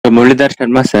Muralidhar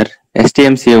Sharma sir,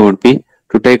 STMCA would be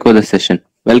to take over the session.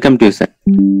 Welcome to you, sir.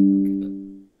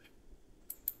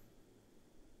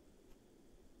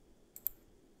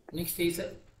 Next is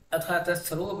Athata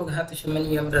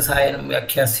Sarvopaghatashamana rasayana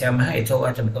vyakhyasyaamah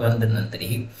yathovacha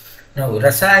bhagavandhanantarihi. Now,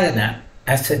 rasayana,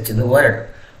 as such, the word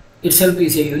itself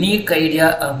is a unique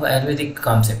idea of Ayurvedic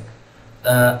concept.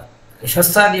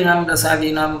 Shastadinam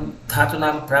rasadinam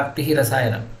dhatunam praptihi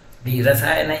rasayana. The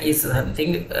rasayana is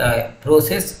something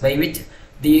process by which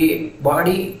the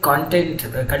body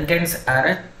contents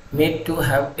are made to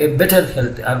have a better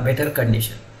health or better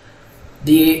condition.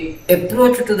 The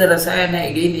approach to the rasayana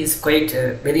again is quite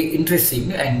very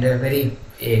interesting and very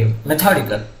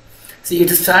methodical. See, it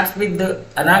starts with the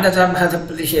anagata bhata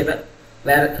pratisheda,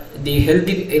 where the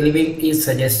healthy living is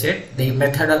suggested, the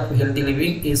method of healthy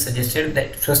living is suggested,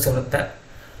 that swasthavrata.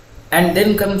 And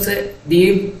then comes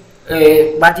the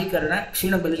vajikarana,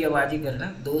 kshinabalya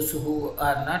vajikarana, those who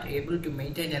are not able to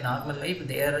maintain a normal life,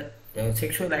 their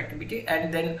sexual activity,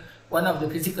 and then one of the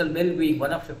physical well-being,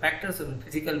 one of the factors of the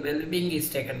physical well-being is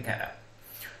taken care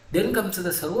of. Then comes the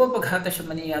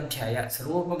Sarvopaghatashamana adhyaya,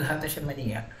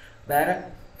 Sarvopaghatashamana,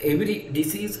 where every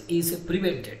disease is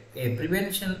prevented. A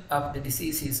prevention of the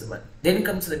disease is one. Then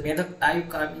comes the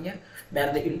medhayushkamiya,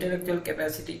 where the intellectual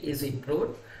capacity is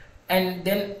improved, and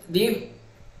then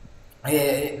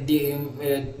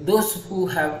those who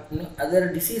have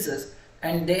other diseases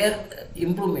and their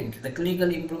improvement, the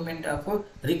clinical improvement of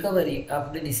recovery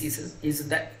of the diseases, is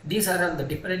that these are all the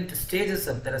different stages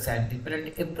of the rasayana,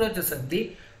 different approaches of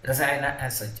the rasayana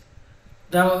as such.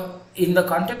 Now, in the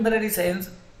contemporary science,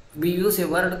 we use a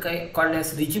word called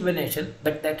as rejuvenation,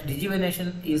 but that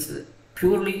rejuvenation is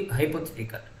purely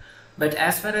hypothetical. But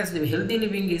as far as the healthy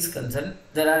living is concerned,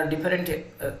 there are different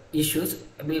issues.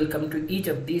 We will come to each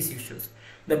of these issues.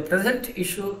 The present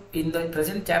issue in the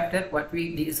present chapter, what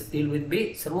we deal with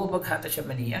be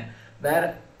Sarvopaghatashamana,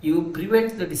 where you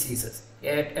prevent the diseases,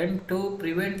 attempt to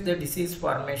prevent the disease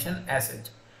formation as such.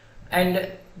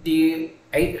 And the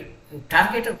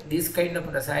target of this kind of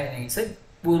rasayana is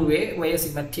Purve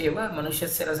Vayasi Matyeva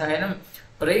Manushasya Rasayanam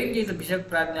Prayinjita Bishak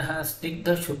Pradnyaha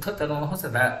Snigdha Shuddha Tanoha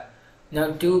Sada.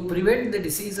 Now, to prevent the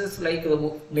diseases like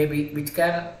maybe which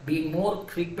can be more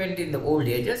frequent in the old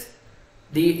ages,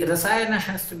 the rasayana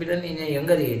has to be done in a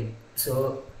younger age.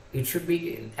 So it should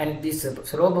be, and this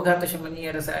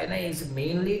Sarvopaghatashamana rasayana is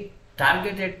mainly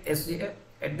targeted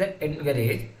at the younger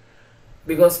age,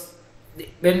 because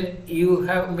when you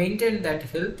have maintained that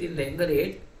health in the younger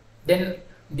age, then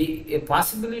the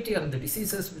possibility of the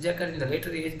diseases which occur in the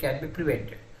later age can be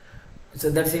prevented. So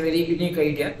that's a very unique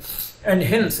idea, and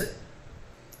hence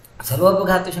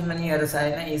Sarvopaghatashamana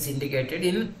rasayana is indicated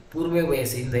in Purve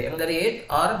Vayasi, in the younger age,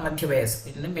 or Madhya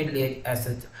Vayasi, in the middle age as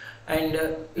such. And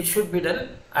it should be done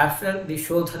after the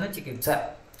Shodhana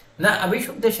Chikitsa. Na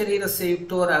Abhishuddha Sharirasya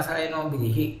Yukto Rasayano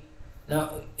Vidhi.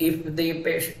 Now, if the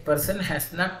person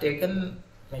has not taken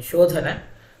Shodhana,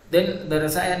 then the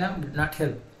rasayana will not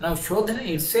help. Now, Shodhana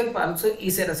itself also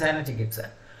is a rasayana chikitsa,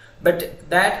 but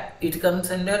that it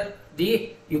comes under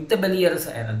the Yukta Baliya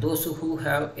rasayana, those who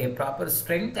have a proper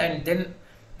strength and then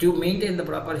to maintain the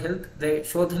proper health, the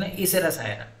Shodhana is a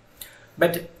rasayana.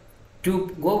 But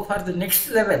to go for the next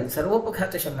level,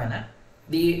 Sarvopaghatashamana,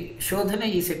 the Shodhana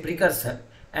is a precursor,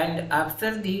 and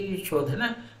after the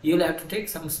Shodhana, you will have to take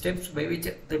some steps by which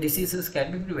the diseases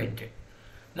can be prevented.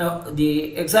 Now,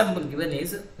 the example given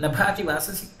is Nabhati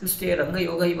Vasasikluste Ranga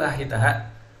Yoga Ivahitaha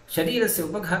Sharirasya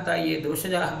Upaghataye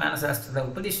Doshajaha Manasastra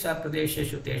Upadishta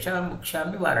Pradesheshu Tesham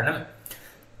Mukshami Varanam.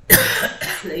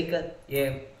 Like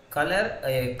a color,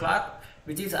 a cloth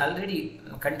which is already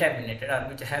contaminated or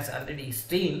which has already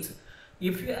stains,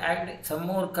 if you add some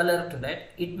more color to that,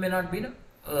 it may not be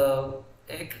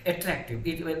attractive.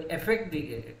 It will affect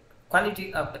the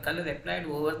quality of the color applied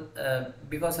over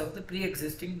because of the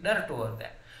pre-existing dirt over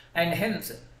there. And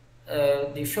hence,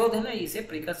 the Shodhana is a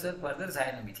precursor for the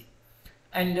rasayana vidhi.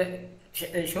 And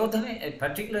Shodhana,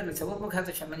 particularly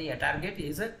Sarvopaghatashamana target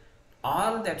is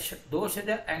all that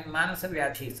doshaja and manasa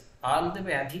vyadhis, all the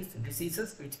vyadhis,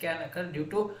 diseases which can occur due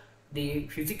to the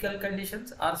physical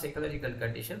conditions or psychological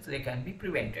conditions, they can be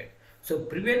prevented. So,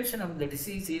 prevention of the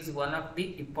disease is one of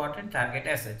the important target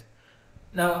as such.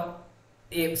 Now,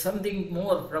 something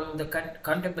more from the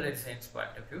contemporary science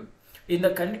point of view. In the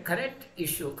current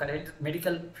issue, current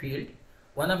medical field,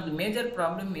 one of the major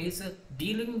problem is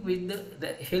dealing with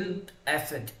the health as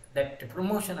such, that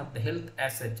promotion of the health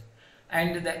as such,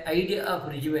 and the idea of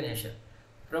rejuvenation.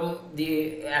 From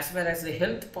the, as far as the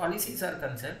health policies are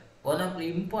concerned, one of the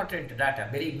important data,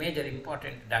 very major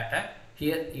important data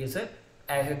here is,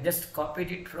 I have just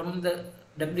copied it from the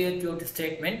WHO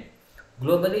statement,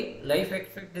 Globally, life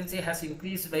expectancy has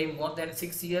increased by more than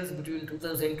 6 years between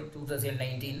 2000 to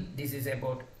 2019. This is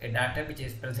about a data which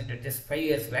is presented just 5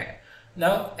 years back.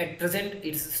 Now, at present,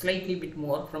 it's slightly bit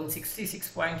more from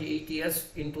 66.8 years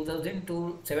in 2000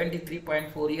 to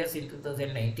 73.4 years in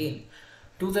 2019.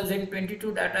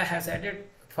 2022 data has added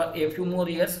for a few more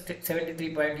years,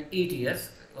 73.8 years.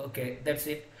 Okay, that's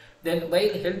it. Then, while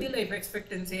healthy life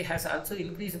expectancy has also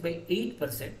increased by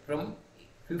 8% from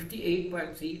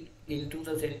 58.3 in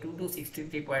 2002 to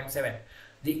 63.7.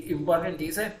 The important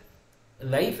is a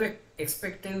life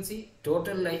expectancy,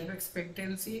 total life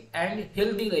expectancy, and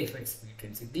healthy life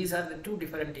expectancy. These are the two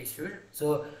different issues.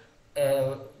 So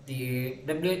the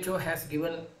WHO has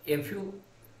given a few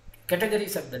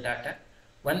categories of the data.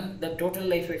 One, the total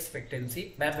life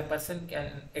expectancy, where the person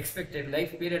can expect a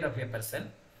life period of a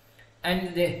person,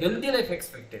 and the healthy life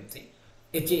expectancy,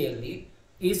 HALE,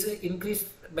 is increased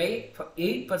by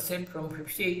 8% from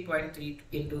 58.3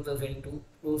 in 2002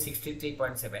 to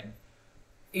 63.7.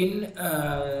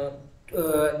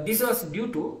 This was due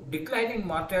to declining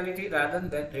mortality rather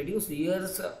than reduced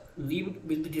years lived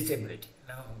with disability.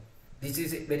 Now, this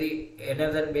is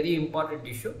another very important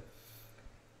issue.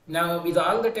 Now, with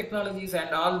all the technologies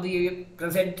and all the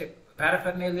present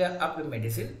paraphernalia of the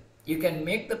medicine, you can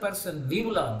make the person live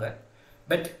longer,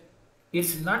 but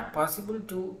it's not possible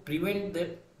to prevent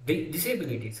the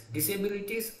disabilities.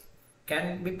 Disabilities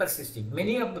can be persisting.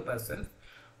 Many of the persons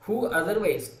who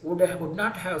otherwise would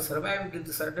not have survived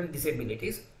with certain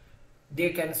disabilities,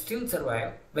 they can still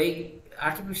survive by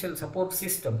artificial support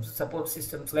systems,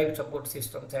 life support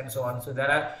systems, and so on. So there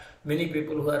are many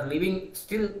people who are living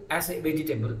still as a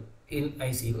vegetable in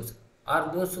ICUs,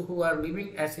 or those who are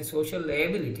living as a social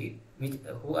liability,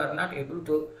 who are not able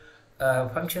to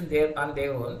function there on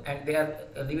their own, and they are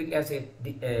living as a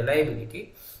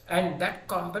liability, and that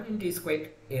component is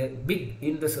quite big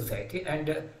in the society.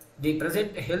 And the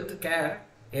present health care,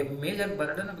 a major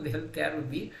burden of the health care will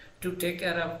be to take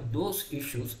care of those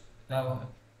issues. Now,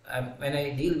 when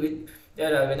I deal with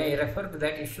when I refer to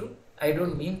that issue, I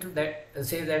don't mean to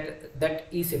say that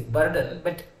is a burden,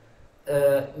 but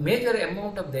major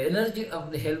amount of the energy of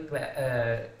the health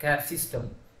care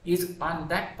system is on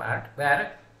that part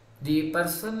where the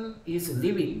person is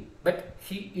living, but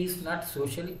he is not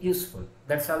socially useful.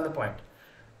 That's all the point.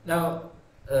 Now,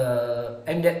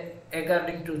 and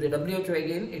according to the WHO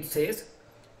again, it says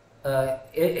a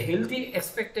healthy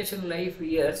expectation life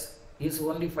years is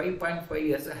only 5.5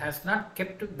 years, has not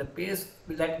kept the pace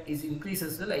that is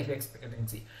increases the life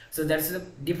expectancy. So that's the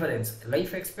difference.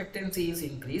 Life expectancy is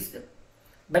increased,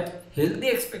 but healthy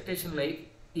expectation life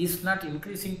is not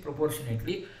increasing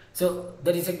proportionately. So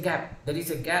there is a gap. There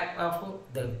is a gap of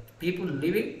the people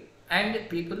living and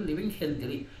people living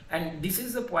healthily, and this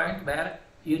is the point where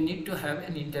you need to have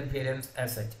an interference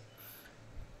as such.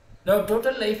 Now,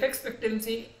 total life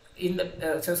expectancy in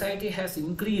the society has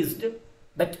increased,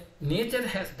 but nature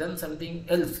has done something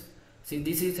else. See,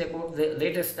 this is about the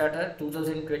latest data,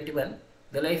 2021.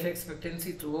 The life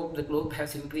expectancy throughout the globe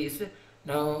has increased.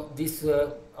 Now, this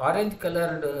orange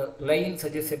colored line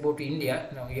suggests about India.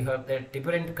 Now, you have the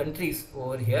different countries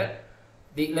over here.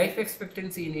 The life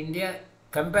expectancy in India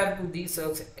compared to these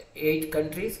 8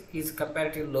 countries is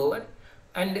comparatively lower,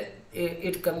 and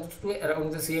it comes to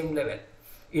around the same level.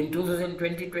 In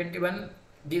 2020-21,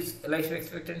 this life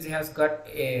expectancy has got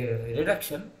a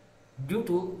reduction due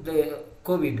to the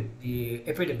COVID, the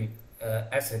epidemic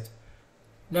as such.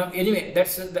 Now, anyway,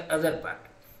 that's the other part.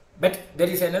 But there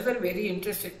is another very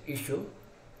interesting issue.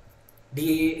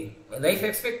 The life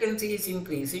expectancy is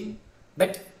increasing,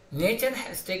 but nature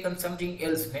has taken something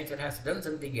else. Nature has done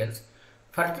something else.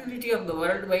 Fertility of the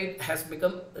worldwide has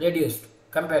become reduced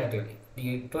comparatively.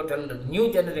 The total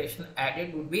new generation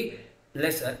added would be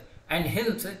lesser, and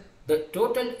hence the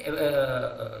total,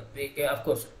 of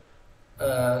course,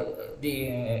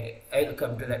 I'll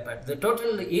come to that part. The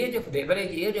total age of the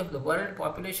average age of the world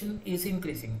population is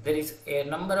increasing. There is a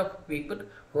number of people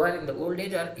who are in the old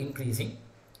age are increasing.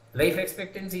 Life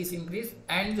expectancy is increased,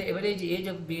 and the average age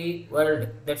of the world,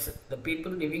 that's the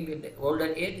people living in the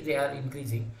older age, they are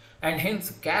increasing, and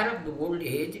hence care of the old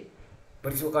age,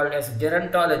 what is called as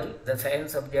gerontology, the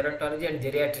science of gerontology and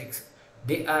geriatrics,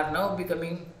 they are now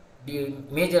becoming the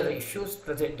major issues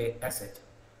present as such.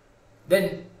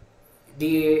 Then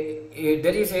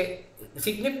there is a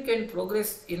significant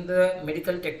progress in the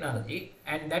medical technology,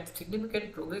 and that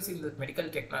significant progress in the medical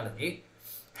technology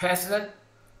has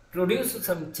produced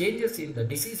some changes in the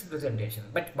disease presentation.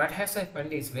 But what has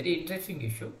happened is very interesting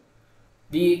issue.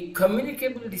 The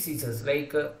communicable diseases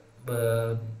like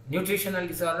nutritional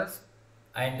disorders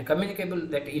and communicable,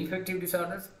 that infective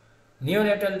disorders,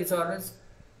 neonatal disorders,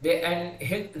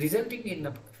 resulting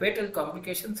in fatal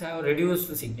complications have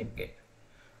reduced significantly.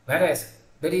 Whereas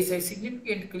there is a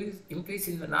significant increase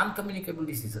in the non-communicable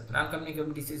diseases.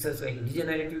 Non-communicable diseases like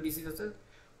degenerative diseases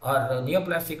or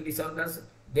neoplastic disorders,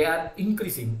 they are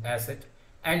increasing as such,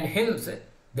 and hence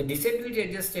the disability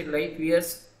adjusted life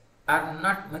years are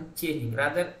not much changing.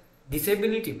 Rather,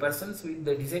 persons with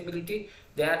the disability,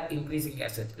 they are increasing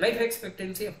as such. Life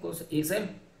expectancy, of course, is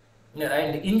and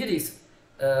injuries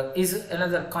is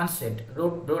another constant.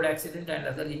 Road accident and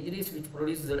other injuries which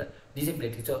produce the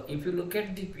disability. So if you look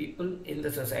at the people in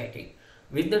the society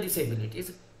with the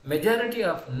disabilities, majority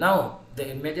of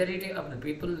the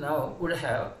people now would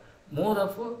have more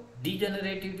of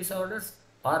degenerative disorders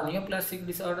or neoplastic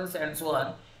disorders and so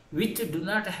on, which do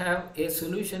not have a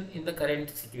solution in the current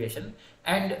situation,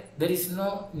 and there is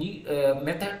no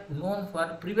method known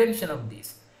for prevention of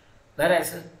these.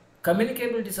 Whereas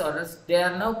communicable disorders, they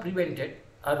are now prevented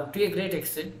or to a great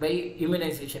extent by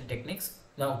immunization techniques.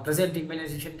 Now present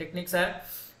immunization techniques are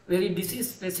very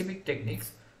disease specific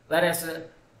techniques, whereas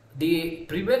the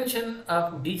prevention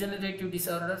of degenerative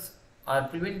disorders or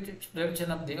prevention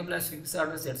of neoplastic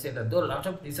disorders, etc., though a lot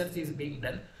of research is being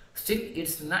done, still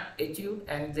it's not achieved,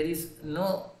 and there is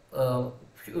no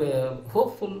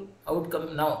hopeful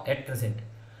outcome now at present.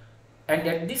 And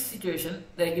at this situation,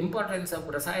 the importance of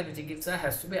rasayana chikitsa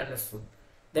has to be understood.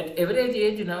 That average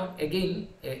age now, again,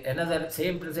 another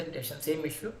same presentation, same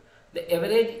issue, the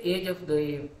average age of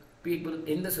the people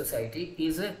in the society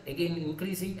is again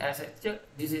increasing as such.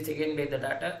 This is again by the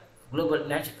data,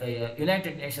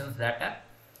 United Nations data,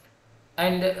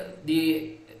 and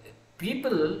the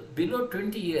people below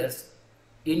 20 years,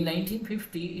 in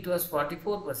 1950 it was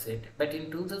 44%, but in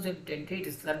 2020 it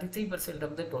is 33%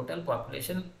 of the total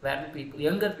population where the people,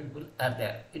 younger people are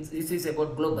there. This is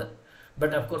about global,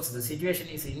 but of course the situation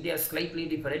is in India slightly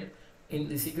different. In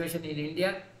the situation in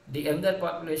India, the younger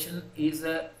population is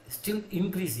still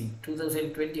increasing.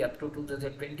 2020 up to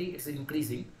 2020 it's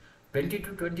increasing. 20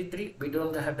 to 23 we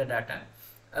don't have the data,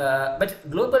 but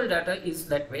global data is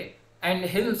that way, and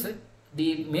hence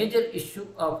the major issue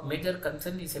of major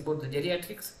concern is about the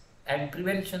geriatrics and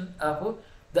prevention of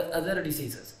the other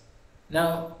diseases.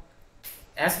 Now,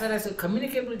 as far as the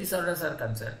communicable disorders are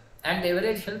concerned and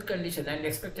average health condition and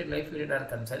expected life period are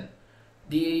concerned,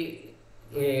 the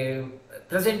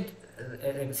present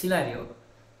scenario,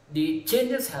 the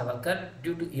changes have occurred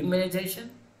due to immunization,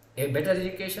 a better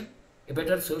education, a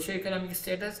better socio-economic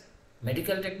status,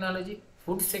 medical technology,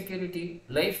 food security,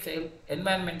 lifestyle,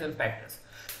 environmental factors.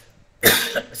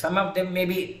 Some of them may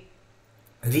be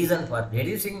reason for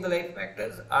reducing the life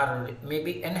factors or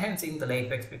maybe enhancing the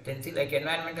life expectancy, like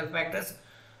environmental factors,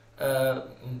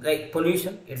 like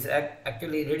pollution, it's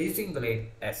actually reducing the life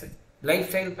assets.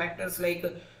 Lifestyle factors like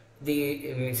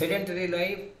the sedentary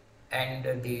life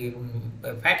and the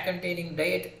fat containing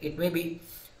diet, it may be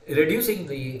reducing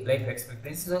the life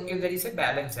expectancy. So if there is a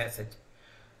balance as such.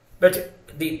 But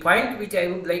the point which I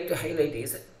would like to highlight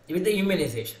is with the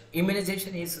immunization.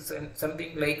 Immunization is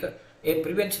something like a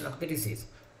prevention of the disease.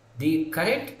 The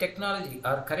current technology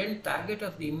or current target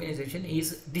of the immunization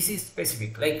is disease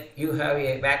specific. Like you have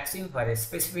a vaccine for a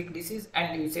specific disease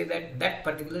and you say that that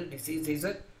particular disease is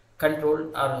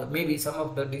controlled, or maybe some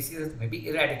of the diseases may be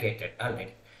eradicated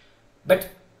already. But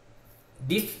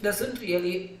this doesn't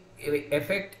really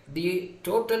affect the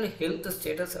total health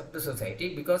status of the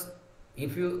society, because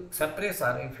if you suppress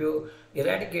or if you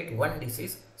eradicate one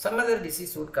disease, some other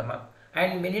disease would come up,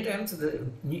 and many times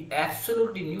the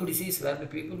absolutely new disease where the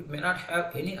people may not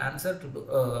have any answer to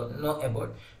know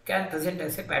about can present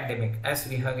as a pandemic, as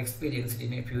we have experienced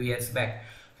in a few years back.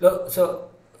 So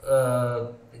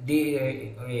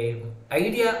the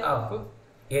idea of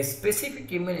a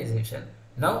specific immunization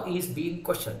now is being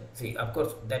questioned. See, of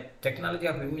course, that technology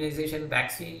of immunization,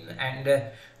 vaccine and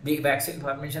the vaccine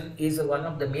formation is one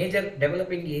of the major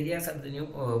developing areas of the new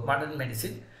modern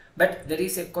medicine, but there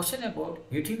is a question about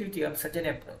utility of such an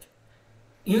approach.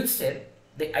 Instead,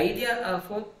 the idea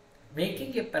of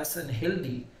making a person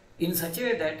healthy in such a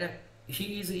way that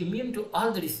he is immune to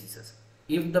all the diseases.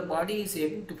 If the body is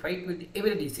able to fight with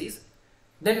every disease,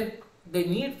 then the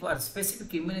need for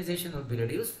specific immunization would be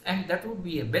reduced, and that would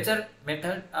be a better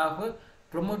method of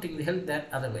promoting the health than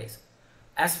otherwise.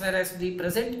 As far as the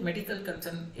present medical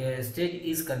stage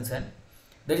is concerned,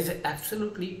 there is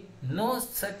absolutely no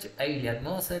such idea,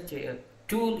 no such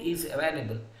tool is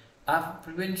available of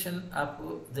prevention of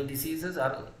the diseases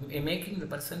or making the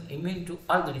person immune to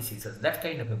all the diseases. That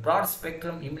kind of a broad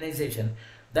spectrum immunization,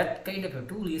 that kind of a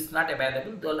tool is not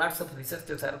available, though lots of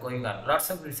researches are going on,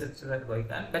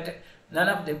 but none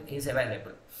of them is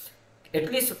available.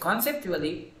 At least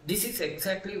conceptually, this is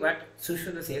exactly what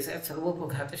Sushruta says as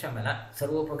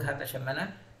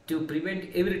Sarvopaghatashamana, to prevent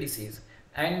every disease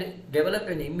and develop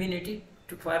an immunity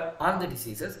for all the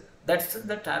diseases. That's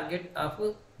the target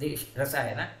of the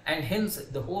rasayana, and hence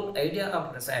the whole idea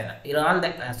of rasayana in all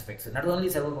that aspects, not only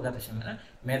Sarvopaghatashamana,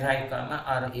 medhayushkamiya,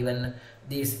 or even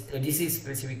this disease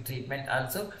specific treatment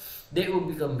also, they would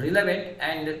become relevant,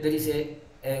 and there is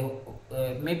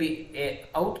maybe a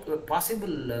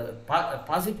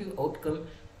positive outcome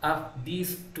of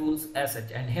these tools as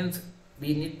such, and hence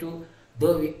we need to,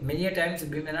 though many a times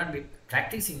we may not be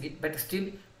practicing it, but still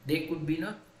they could be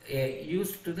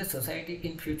used to the society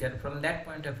in future. From that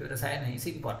point of view, rasayana is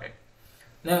important.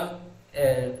 Now,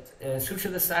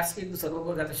 Sushruta starts with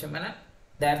Sarvopaghatashamana.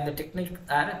 There the techniques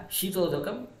are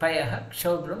Shitodakam, Payaha,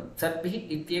 Kshaudram,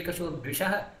 Sarpihi, Ityekasho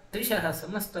Dvishaha, Trishaha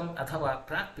Samastam, Athava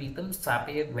Prakpitam,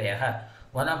 Sapayadvayaha.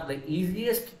 One of the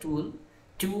easiest tool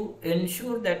to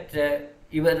ensure that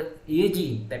your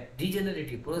aging, that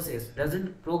degenerative process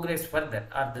doesn't progress further,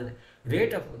 or the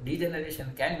rate of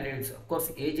degeneration can be reduced. Of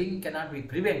course, aging cannot be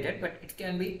prevented, but it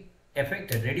can be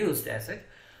affected, reduced as such,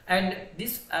 and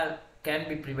this can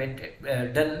be prevented,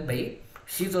 done by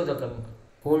Shitodakam,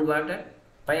 cold water,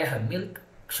 Payaha, milk,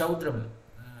 Kshaudram,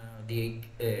 the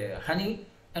honey,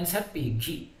 and Sarpi,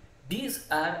 ghee. These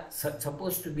are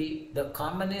supposed to be the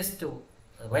commonest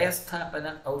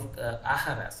vayasthapana of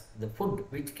aharas, the food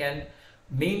which can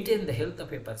maintain the health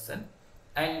of a person,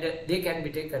 and they can be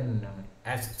taken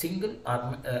as single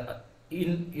or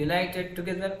united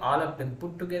together. All of them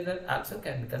put together also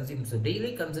can be consumed. So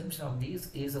daily consumption of these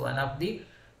is one of the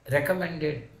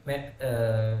recommended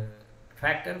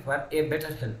factor for a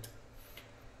better health.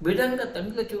 Vidanga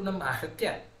Tandlachunam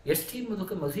Ahatya, Yasti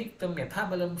Muduka Maziktam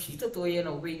Yathabalam, Shitatoyan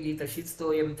Ubangita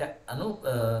Shitstoyam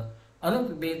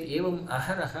Anupibet Evam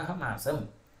Aharaha Masam.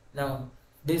 Now,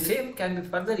 the same can be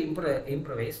further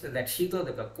improvised, that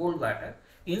Shitodaka, cold water,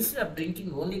 instead of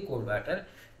drinking only cold water,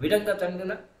 Vidanga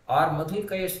Tandala or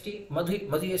Madhukayasti,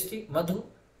 Madhu,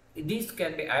 these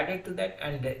can be added to that,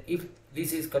 and if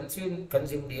this is consumed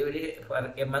every day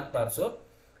for a month or so,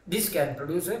 this can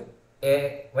produce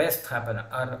a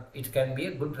vayasthapana, or it can be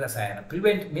a good rasayana,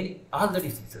 prevent all the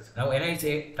diseases. Now when I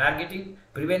say targeting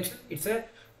prevention, it's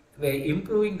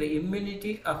improving the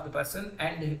immunity of the person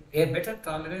and a better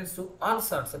tolerance to all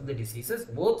sorts of the diseases,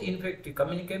 both infective,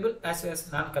 communicable as well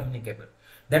as non-communicable.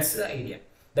 That's the idea.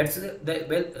 That's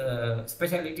the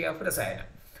speciality of rasayana.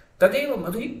 Tadeva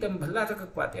madhuyuktam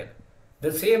bhallatakakwatena.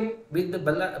 The same with the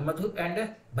madhu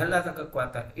and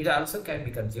bhallatakakwata. It also can be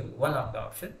consumed, one of the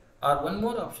option. Or one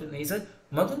more option is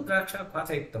madhu draksha kwata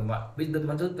yuktamva. With the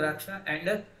madhu draksha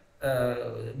and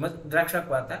draksha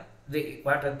kwata, the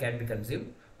water can be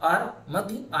consumed. Or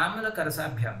madhu amala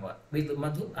karasabhyamva. With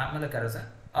madhu amala karasa.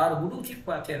 Or guduchi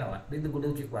kwatenava. With the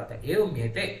guduchi kwata. Evam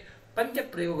yete pancha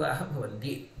prayogaha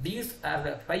bhavanti. These are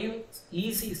the 5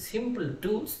 easy, simple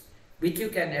tools which you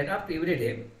can adopt every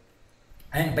day,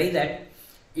 and by that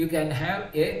you can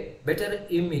have a better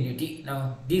immunity.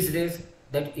 Now these days,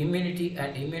 that immunity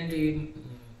and immunity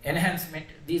enhancement,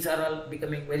 these are all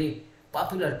becoming very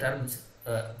popular terms,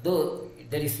 though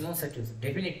there is no such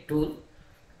definite tool,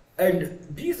 and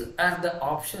these are the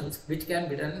options which can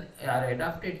be done or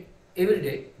adopted every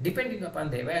day, depending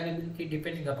upon the availability,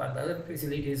 depending upon the other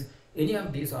facilities. Any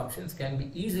of these options can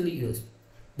be easily used.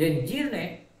 Then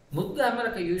jirne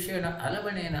Mudgamaraka Yushena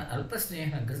Alavanena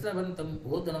Alpasneha Ghazavantam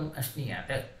Odanam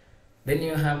Ashniyata. When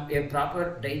you have a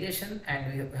proper digestion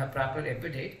and you have proper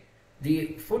appetite,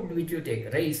 the food which you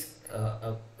take, rice,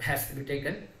 has to be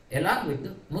taken along with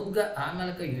the Mudga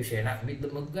Amalaka Yushena, with the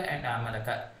Mudga and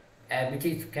Amalaka,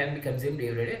 which can be consumed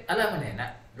every day.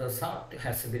 Alavanena, the salt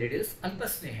has to be reduced.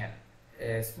 Alpasneha,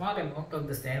 a small amount of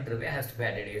the sneha dravya has to be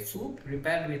added. A soup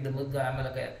prepared with the Mudga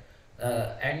Amalaka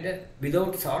and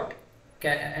without salt,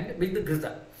 and with the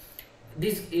ghrita.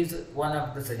 This is one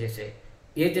of the suggestions.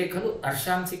 Ete khalu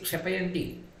arshamsi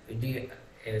kshapayanti. The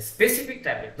specific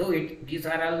tablet, though these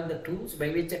are all the tools by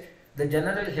which the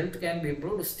general health can be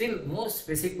improved, still more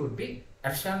specific would be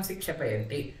arshamsi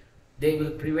kshapayanti. They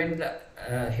will prevent the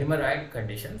hemorrhoid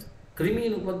conditions.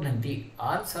 Krimi upaghanti.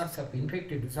 All sorts of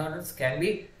infective disorders can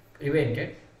be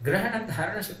prevented. Grahana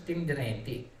dharana shaktim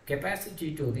janayanti.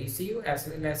 Capacity to receive as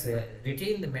well as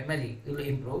retain the memory will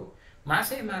improve.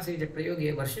 Mase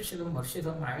prayoge varshashadam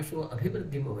ayusho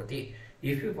abhivriddhi bhavati.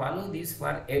 If you follow this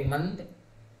for a month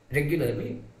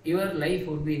regularly, your life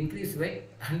would be increased by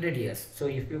 100 years. So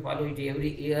if you follow it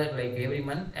every year, like every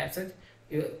month, as such,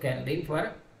 you can live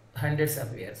for hundreds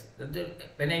of years.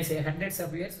 When I say hundreds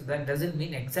of years, that doesn't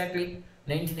mean exactly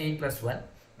 99 plus 1,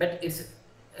 but it's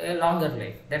a longer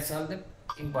life. That's all the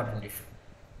important issue.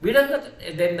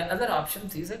 Then the other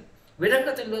options is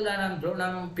Vidangatandulanam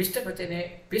Dronam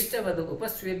Pistapachane Pistavadu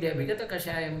Upasvedya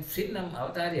Vigatakashayam Sinnam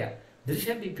Avatarya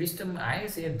Drishabi Pistam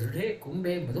Ayase Dridhe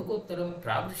Kumbe Madhukottaram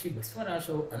Pravrishi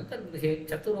Bhasmarasho Antargrihe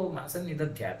Chaturo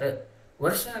Masanidadhyata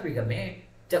Varsha Vigame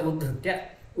Chabudhritya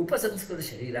Upasanskrit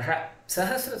Shariraha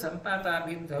Sahasra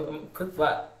Sampatabhim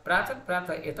Krutva Prata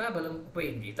Prata Etabalam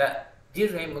Upayindita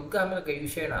Jirve Mudgamaka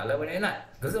Yushena Alavanena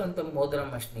Gazavantam Modram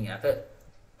Mashniyata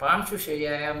Pamshu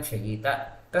Shayayam Shayita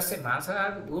Tase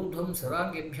Masad Urdhum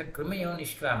Sarangibhya Krimayo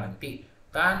Nishkramanti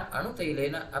Tan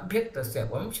Anutailena Abhyaktasya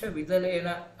Vamsha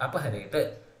Vidalena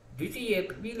Apahareta Dvitiye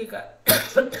Pibilika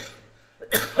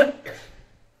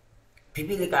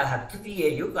Pibilika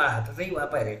Hatritiye Yuga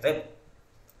Hatataiva Pareta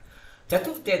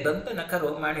Chaturte Danta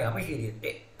Nakaromani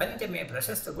Amahirite Panchame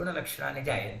Prashasta Guna Lakshanani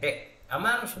Jayante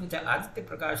Amanushamcha Aditya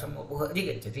Prakasham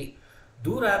Ubuhadigachati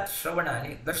Durat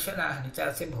Shravanani Darshana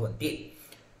Nichase Bhavanti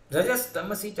Rajas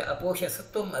Tamasi cha Aposha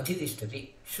Sattvam Adhidishtati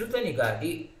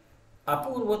Shrutanigadi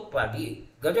Apurvotpadi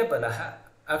Gajapalaha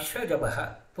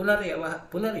Aksharajabaha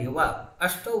Punaryava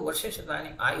Ashtau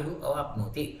Varshashatani Ayuhu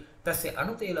Avapnoti Tasya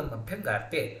Anutelam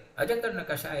Abhyangarte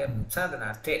Ajakarnakashayam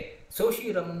Sadhanarte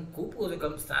Soshiram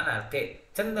Kupudakam Sthanarte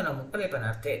Chandanam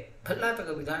Uparepanarte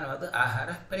Phallataka Vidhanavada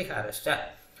Ahara Pariharascha.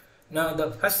 Now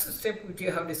the first step which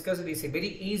you have discussed is a very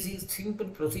easy, simple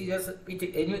procedures which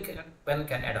anyone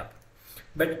can adopt.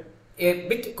 But a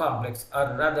bit complex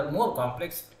or rather more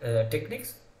complex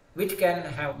techniques which can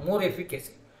have more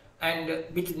efficacy and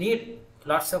which need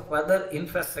lots of other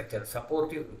infrastructure,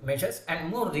 supportive measures and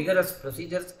more rigorous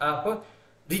procedures of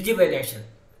rejuvenation.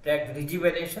 That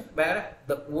rejuvenation where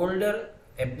the older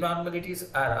abnormalities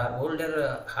or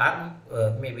older harm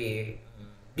maybe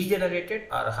degenerated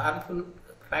or harmful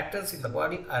factors in the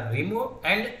body are removed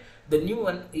and the new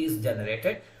one is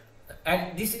generated.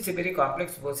 And this is a very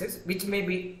complex process which may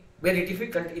be very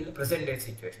difficult in the present day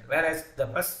situation, whereas the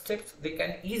first steps they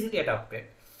can easily adopt it.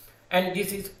 And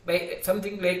this is by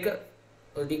something like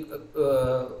the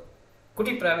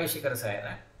Kuti Praveshika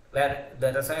rasayana, where the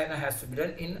rasayana has to be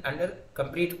done in under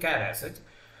complete care as such.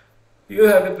 You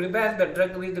have to prepare the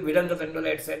drug with the Vidanga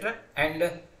Tandula etc. and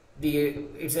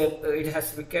it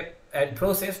has to be kept and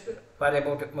processed for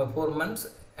about 4 months,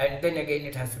 and then again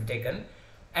it has to be taken,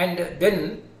 and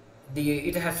then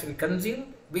it has to be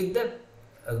consumed with the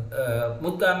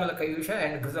Mudgamala Kayusha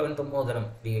and Ghazavantam Modaram,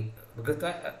 the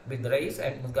Ghatha with rice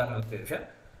and Mudgamala Kayusha.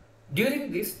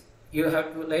 During this, you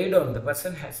have to lie down,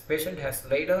 patient has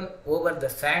lie down over the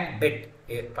sand bed,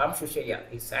 a Pamshushaya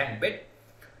is sand bed,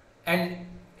 and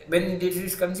when this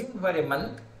is consumed for a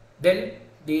month, then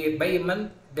by a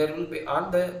month there will be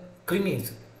all the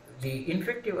krimis, the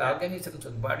infective organisms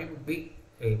of the body would be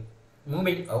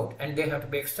moving out, and they have to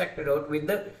be extracted out with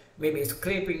the maybe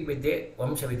scraping with the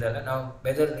Vamshavidala. Now,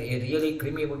 whether a really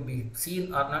krimi would be seen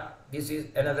or not, this is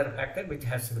another factor which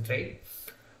has to be tried.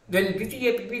 Then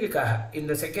Dvitiya Pipilikaha, in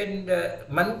the second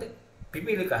month,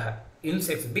 Pipilikaha,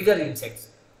 insects, bigger insects,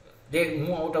 they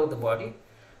move out of the body.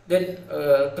 Then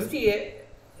Tritiya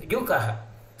Yukaha,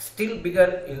 still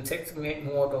bigger insects may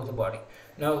move out of the body.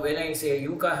 Now, when I say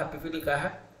Yukaha,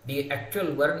 Pipilikaha, the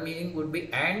actual word meaning would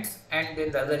be ants and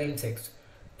then the other insects.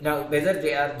 Now, whether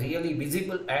they are really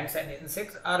visible ants and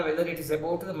insects or whether it is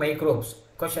about the microbes,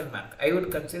 question mark. I would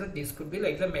consider this could be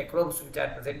like the microbes which are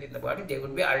present in the body, they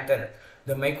would be altered.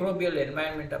 The microbial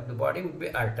environment of the body would be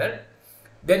altered.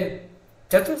 Then,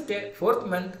 Chaturtha, 4th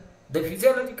month, the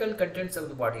physiological contents of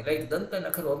the body, like Danta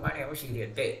Nakha Romani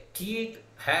Avashiriyate, teeth,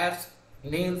 hairs,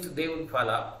 nails, they would fall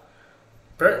off.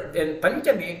 Then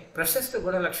Panchame, Prashasta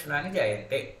Guna Lakshanani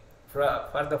Jayante.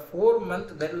 For the 4th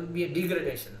month, there will be a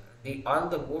degradation. All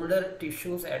the older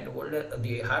tissues and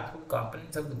the harmful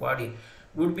components of the body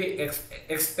would be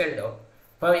expelled out.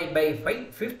 By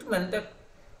 5th month,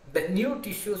 the new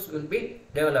tissues will be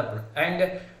developed,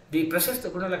 and the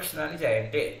Prashasta Guna Lakshanani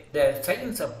Jayante, the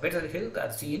signs of better health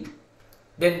are seen.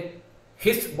 Then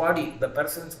his body, the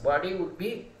person's body would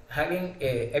be having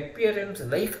a appearance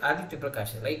like Aditya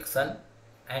Prakasha, like sun,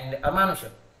 and Amanusha,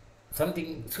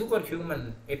 something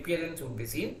superhuman appearance would be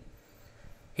seen.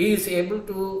 He is able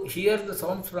to hear the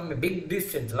sounds from a big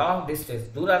distance, long distance,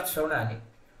 Durat Shravanani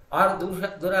or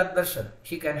Durat Darshana.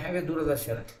 He can have a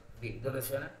Duradarshana, in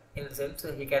the sense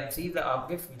he can see the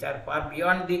objects which are far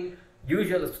beyond the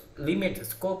usual limit,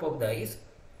 scope of the eyes.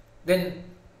 Then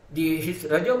his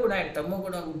Rajoguna and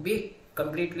Tamoguna would be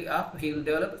completely off, he will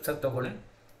develop Sattoguna.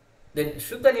 Then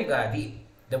Shuddhanigadi,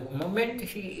 the moment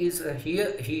he hears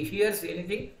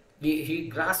anything, he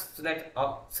grasps that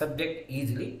subject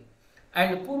easily.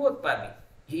 And Purvotpadi,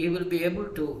 he will be able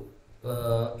to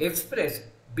express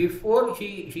before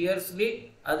he hears the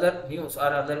other news or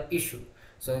other issue.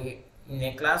 So in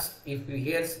a class, if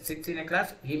he sits in a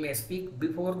class, he may speak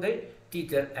before the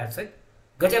teacher as such.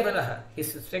 Gajabalaha,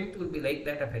 his strength will be like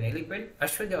that of an elephant.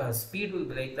 Ashwajavaha, speed will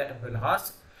be like that of a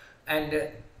horse.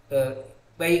 And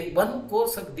by one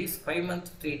course of this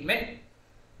 5-month treatment,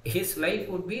 his life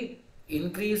would be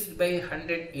increased by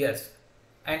 100 years.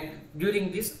 And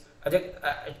during this,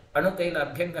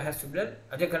 Anutaila Abhyanga has to be done,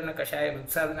 Ajakarna Kashaya,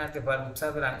 Vipsavanarthi for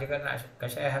Vipsavana, Ajakarna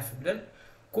Kashaya has to be done.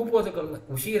 Kupodakam,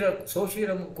 Ushira,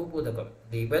 Soshiram Kupodakam.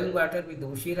 The well water with the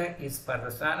Ushira is for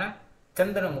rasayana,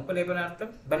 Chandana Mupalepanartham,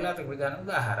 Ballata Vidanam,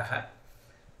 the Aharaha.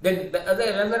 Then the other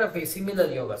another of a similar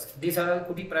yogas. These are all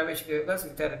Kuti Praveshika yogas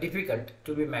which are difficult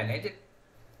to be managed.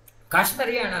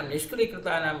 Kashmariyanam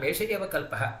Nishkulikrutanam Veshayava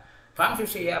Kalpaha,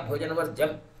 Pamshushaya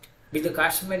Bhojanvarjam. With the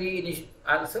Kashmiri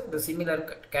also the similar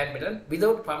can be done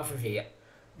without Pamshushaya.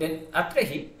 Then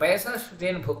Atrahi Payasa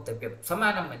Shruten Bhoktavyam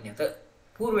Samanam Manyata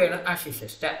Purvena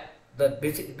Ashishashta. The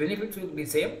benefits will be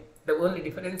same. The only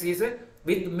difference is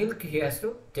with milk he has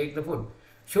to take the food.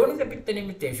 Shonita Pitta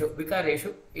Nimiteshu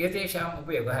Vikareshu Yetesham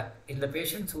Upayavaha. In the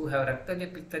patients who have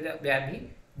Raktaja Pittaja Vyadhi,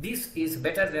 this is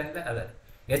better than the other.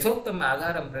 Yathoktam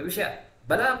Agaram Pravisha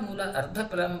Bala Mula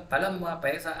Ardhapalam Palamwa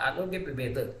Payasa Alogya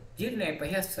Pibeta Jirne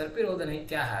Payas Sarpirodhan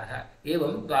Ityahara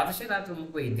Evam Dwadasharatram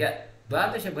Upaidya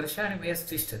Dwadasha Varshani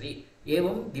Vayastishari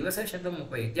Evam Divasa Shatam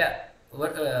Upaidya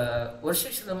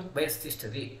Varshashadam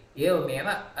Vayastishari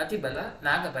Evameva Atibala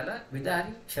Nagabala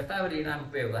Vidari Shatavarina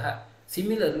Upayogaha.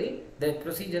 Similarly, the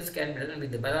procedures can be done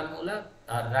with the Balamula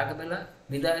or Ragabala,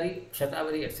 Vidari,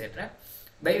 Shatavari, etc.,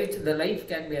 by which the life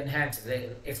can be enhanced,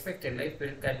 the expected life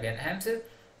period can be enhanced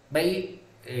by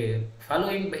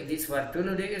following by this for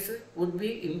 12 days would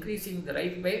be increasing the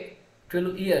life by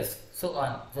 12 years, so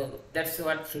on. So that's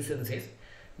what Sushan says.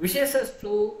 Vishesas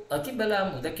to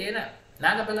Atibala Mudakena,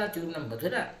 Nagabala Churnam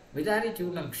Badhura, Vidari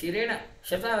Churnam Shirena,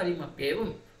 Shatavari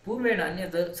Mapyevam, Purvena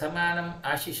Anyada Samanam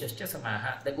Ashishashcha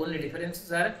Samaha. The only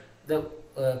differences are the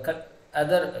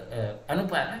other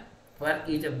Anupana for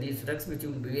each of these drugs which you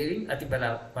will be wearing.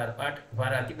 Atibala for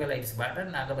Atibala is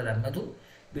water, Nagabala Madhu,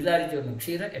 Bilari Churnam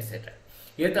Kshira, etc.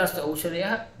 Yetasta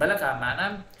Ushadaya,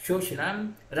 Balakamanam,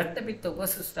 Shoshinam, Raktapitta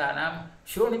Upasustanam,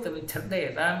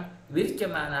 Shonitamichadayatam,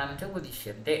 Virchamanam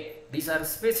Chavodishyante. These are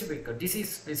specific,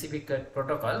 disease-specific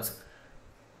protocols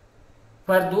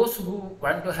for those who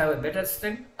want to have a better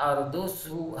strength, or those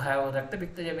who have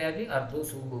Raktapitta Vyadhi, or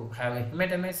those who have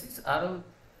hematemesis, or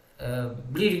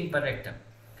bleeding per rectum.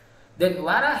 Then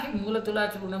Varahi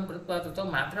Mulatula Chunam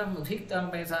Krutpatuto Matram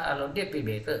Mudhiktam Pesa Alodya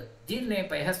Pibeta, Jirne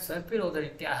Payas Sarpiroda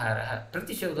Nityahara,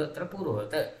 Pratishoda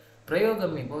Trapurota,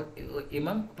 Prayogam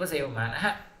Imam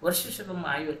Upasevamana, Varshishatam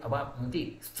Ayur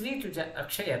Abapmuti, Street to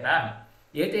Akshayatam,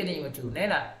 Yeteni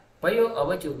Vachunena, Payo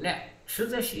Avachuna,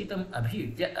 Shuddha Shitam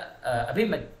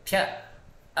Abhimatya,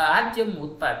 Ajyam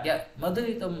Utpadya,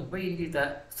 Madhuritam Upaindita,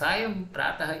 Sayam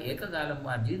Prataha Ekagalam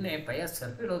Jirne Payas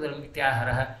Sarpiroda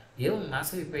Nityahara. Evam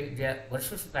Masavipaidya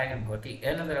Varshasutayam Bhoti,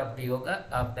 another of the yoga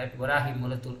of that Varahi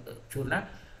Mulatul Churna,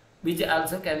 which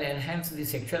also can enhance the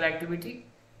sexual activity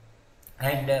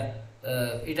and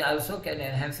it also can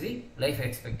enhance the life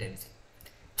expectancy.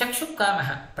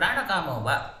 Chakshukamaha,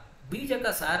 Pranakamo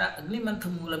Bijaka Sara Agnimanth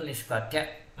Mulam Nishpatya,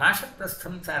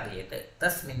 Mashaprastham Saryate,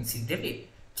 Tasmin Siddhyapi,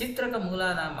 Chitraka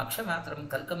Mulana Makshamatram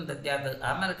Kalkam Dadyad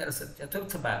Amalkarasat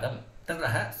Chaturthabagam,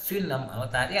 Taraha Swinnam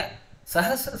Avatarya.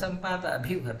 Sahasra Sampata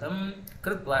Abhivhatam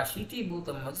Krutva Shiti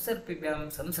Bhutam Matsarpipyam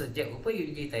Samsajya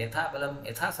Upayujita Yathabalam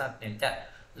Yathasatnyanta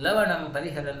Lavanam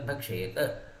Pariharan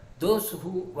Bhakshayata. Those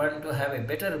who want to have a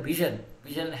better vision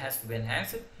has to be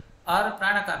enhanced, or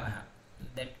Pranakamaha,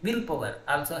 that willpower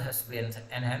also has to be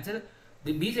enhanced.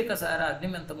 The Bijakasara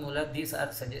Agnimantamula, these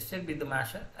are suggested with the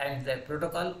Masha, and the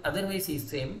protocol otherwise is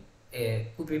same.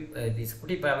 This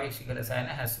Kutipaveshika rasayana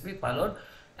has to be followed.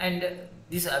 And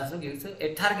this also gives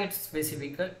a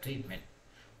target-specific treatment.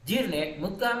 Jirne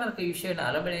Mudgamar Kayushena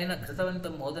Alabanena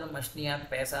Kritavantam Modanam Mashniyat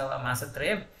Pesava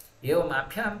Masatrayam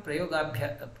Evamabhyam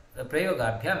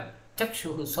Prayogabhyam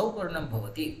Chakshuhu Saupurnam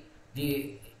Bhavati.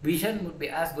 The vision would be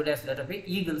as good as that of an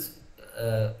eagle's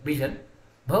vision.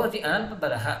 Bhavati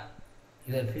Anantapadaha.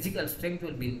 Your physical strength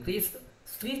will be increased.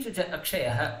 Strichucha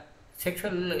Akshayaha.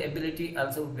 Sexual ability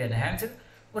also will be enhanced.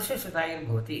 Varshashatayam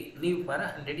Bhavati. Live for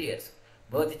 100 years.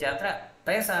 Bhavati Chatra,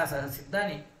 Paisa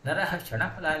Siddhani, Naraha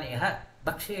Shanapalaniha,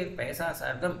 Bakshir Paisa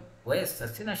Sardam, Vayas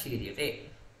Sasina Shiryate.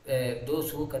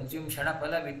 Those who consume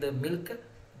Shanapala with the milk,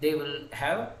 they will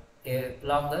have a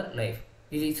longer life.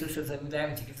 This is Susha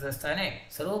Samidayam Chikitsastane,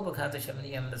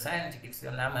 Sarvopaghatashamana, rasayana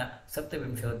Chikitsa Nama,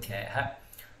 Saptavimshodhyaya.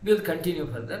 We will continue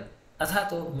further.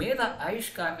 Athato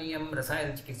medhayushkamiyam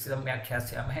rasayana Chikitsam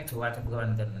Vyakhyasya Mahetuvata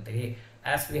Bhagavan Dharmatahe.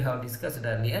 As we have discussed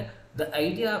earlier, the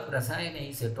idea of rasayana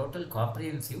is a total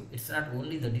comprehensive. It's not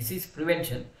only the disease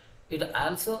prevention, it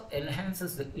also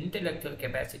enhances the intellectual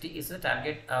capacity is the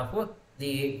target of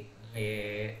the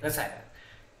rasayana.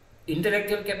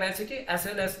 Intellectual capacity as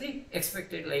well as the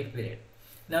expected life period.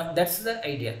 Now that's the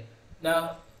idea.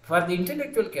 Now for the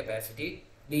intellectual capacity,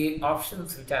 the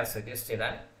options which are suggested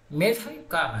are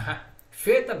medhayushkamiya,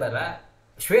 shvetabala,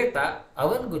 shveta,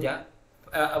 avalguja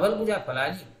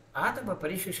falani, atapa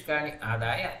parishishkani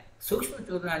adaya, sukshma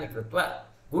churnani kritva,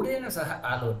 gudena saha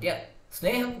alodya,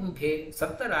 snehakumbhe,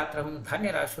 saptaratram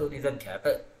dhanyarasho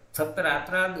nidadhyat,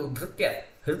 saptaratrad udhritya,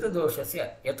 hritadosasya,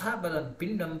 yathabalam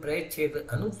pindam prayached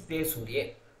anudite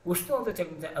surye,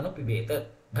 उष्णोदचक्र अनुपिबेत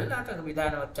भल्लातक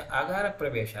विधानवच्च आगार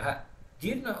प्रवेशः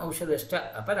जीर्ण औषधश्च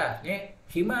अपराह्ने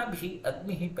हिमाभिः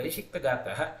अग्निः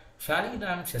परिषिक्तगात्रः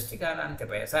शालीनां षष्टिकानां च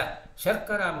पयसा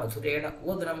शर्करा मधुरेण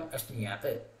ओदनम् अश्नीयात्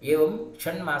एवं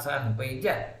षण्मासानुपयुज्य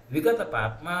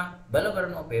विगतपाप्मा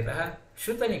बलवर्णोपेतः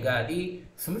श्रुतनिगादी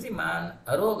स्मृतिमान्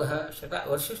अरोगः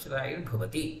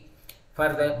वर्षशतायुर्भवति. For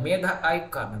the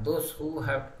medhayushkamiya, those who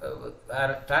have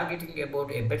are targeting about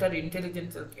a better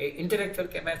intelligence, intellectual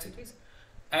capacities,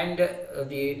 and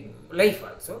the life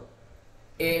also,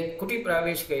 a kuti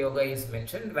praveshika yoga is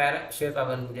mentioned where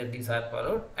shvetavalguja these are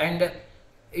followed, and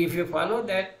if you follow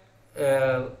that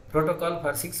protocol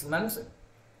for 6 months,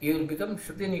 you will become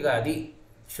shrutinigadi.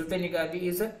 Shrutinigadi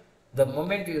is the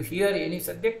moment you hear any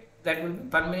subject, that will be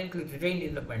permanently retained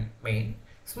in the mind.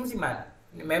 Smritiman,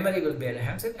 memory will be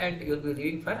enhanced and you will be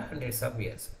living for hundreds of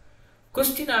years.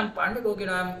 Kustinam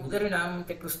pandaroginam udarinam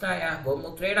te krishnaya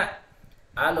gomutrena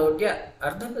alodya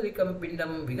ardhapadikam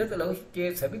pindam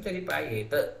vigatalauhitye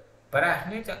sabitaripayet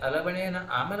parahne cha alabanena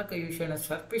amalakayushena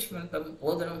sarpishmantam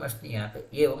odanam ashniyat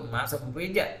evam masam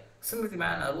upayya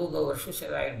smritiman aroga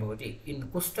varshashadayar bhavati. In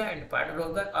kushta and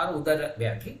pandaroga or udara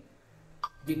vyadhi,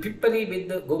 the pippali with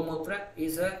the gomutra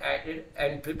is added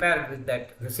and prepared with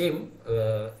that the same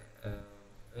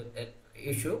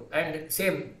issue, and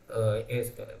same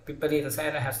pippali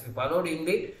rasayana has to be followed in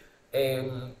the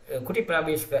kuti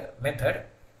praveshika method,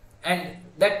 and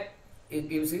that it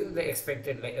gives you the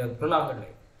expected prolonged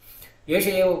life.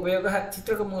 Yesha eva upayogah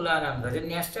chitrakamoolanam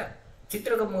rajanyascha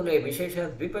chitrakamoole vishesha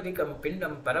dvipadikam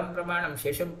pindam param pramanam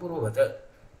shesham purvat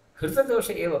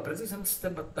hritadosha eva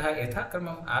pratisamsita bhaktah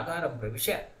yathakramam agaram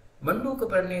pravisya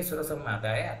mandukapurne surasam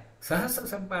adaya सहस्र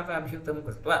संपाताभ्युक्तं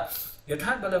कृत्वा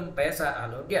यथा बलं पयसा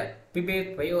आलोड्य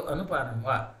पिबेत् पयो अनुपानं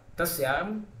वा तस्यां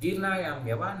जीर्णायां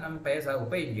यवान्नं पयसा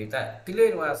उपयुज्येत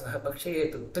तिलेर्वा सह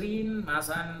भक्षयेत् 3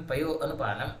 मासान् पयो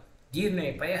अनुपानं जीर्णे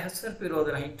पयः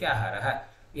सर्पिरोदनः इत्याहारः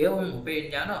एवम्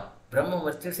उपयुज्यानो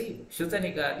ब्रह्मवर्चसि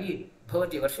श्रुतनिगादि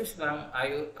भवति वर्षशताम्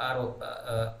आयु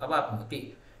अवाप्नोति.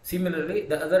 Similarly,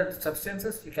 the other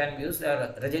substances you can use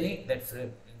are rajani, that's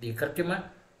the curcuma,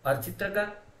 or chitraka,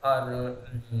 or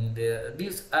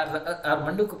these are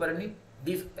mandukaparani.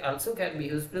 These also can be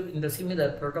used in the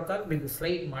similar protocol with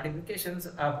slight modifications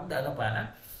of the anupana,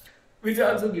 which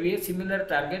also give a similar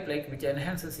target, like which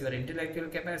enhances your intellectual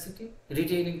capacity,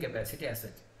 retaining capacity as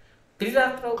such.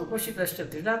 Triratra upashitashta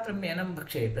triratra enam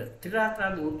bhakshayet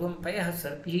triratra urdhvam payah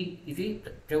sarpihi iti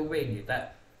praupayita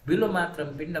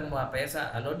bilomatram pindam va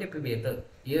payasa alodya pibet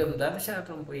evam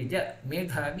dadashatram payja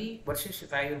medhavi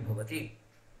varshashitayur bhavati.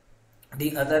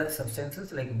 The other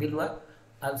substances like bilva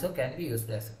also can be used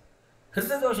as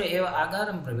hritadosha eva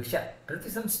agaram pravisha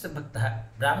pratisamsita bhaktah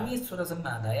brahmeswarasam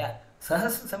adaya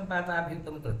सहस्र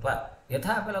संपाताभियुक्तं कृत्वा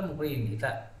यथाफलम् उपयुज्येत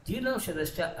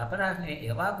जीर्णौषधश्च अपराह्ने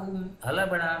यवागुम्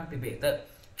अलबणां पिबेत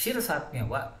क्षीरसात्म्य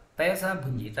वा पयसा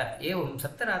भुञ्जीत एवं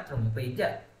सप्तरात्रम् उपयुज्य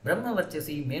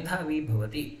ब्रह्मवर्चसी मेधावी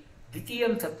भवति.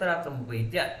 द्वितीयं सप्तरात्रम्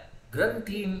उपयुज्य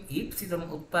ग्रन्थम्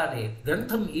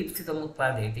ईप्सितम्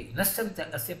उत्पादयति नष्टं च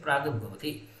अस्य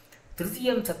प्रादुर्भवति.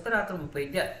 तृतीयं सप्तरात्रम्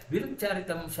उपयुज्य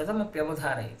विरुच्चारितं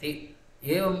शतमप्यवधारयति.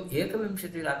 एवं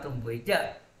एकविंशतिरात्रम् उपयुज्य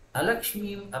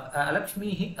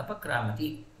अलक्ष्मीः अपक्रामति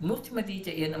मूर्तिमती च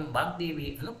एनं वाग्देवी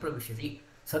अनुप्रविशति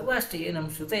सर्वाश्च एनं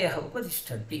श्रुतयः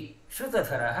उपतिष्ठन्ति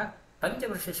श्रुतधरः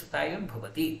पंचवर्षशतायुः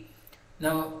भवति.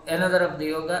 Now another of the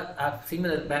yoga of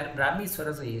similar Brahmi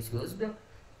Swarasa is used,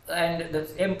 and the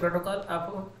same protocol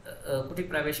of Kuti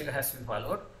Praveshika has to be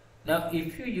followed. Now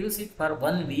if you use it for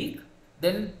 1 week,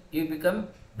 then you become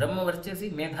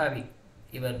Brahmavarchasi Medhavi.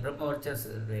 Your Brahmavarchas,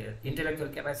 the intellectual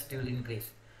capacity will increase.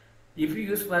 If you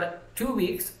use for 2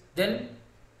 weeks, then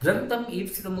Grantham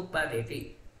Ipsitam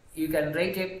Utpadeti. You can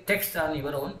write a text on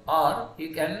your own, or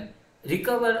you can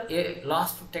recover a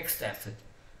lost text as such.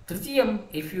 Tritiyam,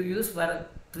 if you use for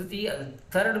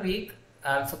third week,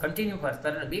 also continue for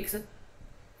 3 weeks,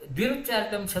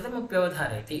 Dviruchartam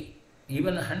Shatamapyavadharati.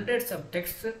 Even hundreds of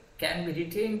texts can be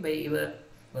retained by your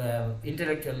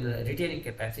intellectual retaining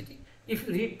capacity. If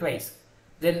you read twice,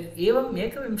 then evam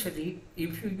ekavimshati,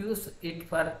 if you use it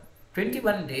for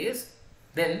 21 days,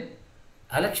 then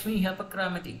alakshmi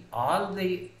apakramati, all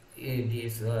these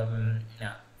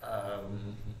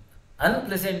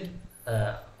unpleasant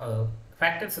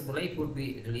factors of life would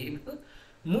be relieved.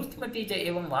 Murtimati cha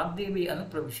evam Vagdevi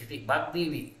anupravishati.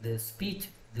 Vagdevi, the speech,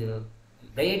 the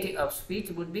deity of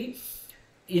speech would be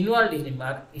involved in him,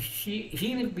 or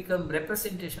he will become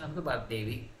representation of the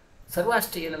Vagdevi.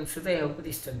 Sarvastayanam Shrutaya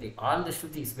Upadishtanti. All the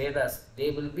Shrutis, Vedas, they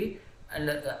will be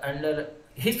under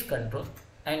his control,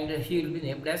 and he will be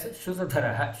named as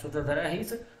Shrutadharaha. Shrutadhara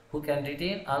is who can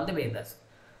retain all the Vedas.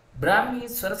 Brahmi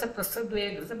Swarasa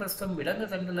Prasadve Gritaprastam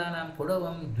Vidangatandulanam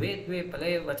Pudavam Dve Dve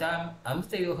Pale Vacham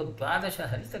Amstayoh Dvadasha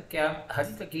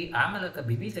Haritaki Amalaka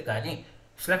Bibitakani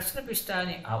Shlakshna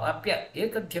Pishtani Avapya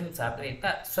Ekadhyam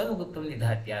Sapreta Swanuguptam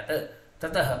Nidhatyat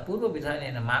Tatah Purva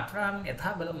Vidhanena Matram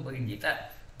Yathabalam Bhujita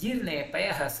Jirne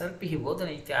Payaha Sarpihi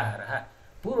Vodanityaharaha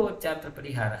Purvachatra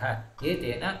Pariharaha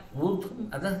Yetena Urdhum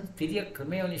Adah Tirya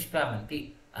Krameo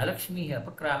Nishkamanti Alakshmi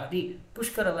अपक्रामति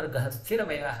पुष्करवर्गः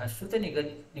स्थिरवयः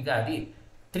श्रुतनिगादि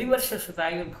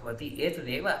त्रिवर्षश्रुतायुर्भवति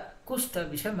एतदेव कुष्ठ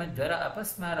विषम ज्वर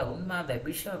अपस्मार उन्माद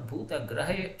विष भूत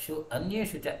ग्रहेषु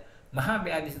अन्येषु च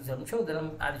महाव्याधिषु संशोधनम्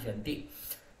आदिशन्ति.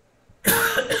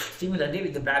 Similarly,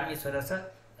 with the Brahmi Swarasa,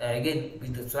 again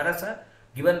with the Swarasa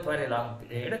given for a long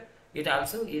period, it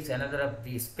also is another of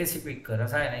the specific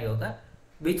rasayana yoga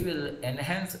which will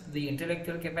enhance the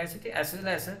intellectual capacity as well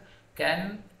as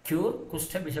can cure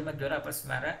Kushtha, Vishama, Jwara,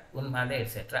 Pasmara, Unmada,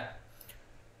 etc.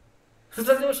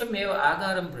 Sutadosham eva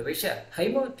agaram pravesha,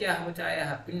 Haimotya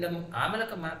Hamachaya, Pindam,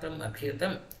 Amalaka Matram,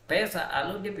 Abhirtam, Payasa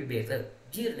Aludya Pibeta,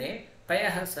 Jirne,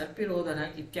 Payaha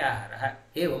Sarpirodana, Ityahara,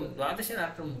 Evam,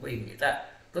 Dwadasharatram Vaigita,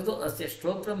 Tato Asya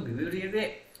Strotram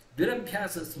Viviride,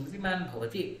 Durabhyas Smutiman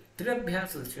Bhavati,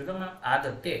 Tirabhyas Shudama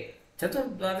Adate, Chatur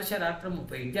Dwadasharatram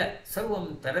Vaigya,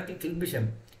 Sarvam Tarati Kilbisham,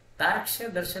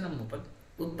 Taraksha Darshanam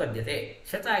Utpadyate,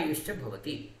 Shatayushcha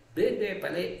Bhavati, Dve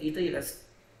Pale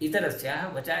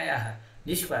Itarasyaha Vachayaha,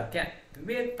 Nishvatya,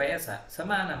 Vivek Payasa,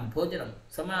 Samanam Bhojanam,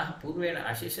 Samaha Purvena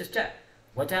Ashishascha,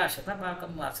 Vacha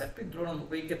Shatapakam Sarpidronam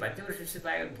Upaitya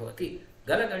Patyavashishitayam Bhavati,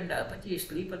 Galaganda Apachi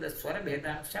Slipada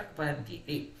Swarabhedam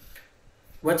Shakpahanti.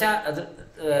 Vacha,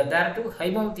 there too,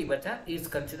 Haimavati Vacha is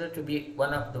considered to be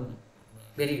one of the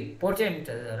very potent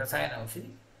rasayana aushadhi.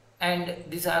 And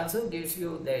this also gives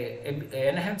you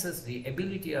enhances the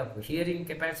ability of hearing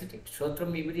capacity.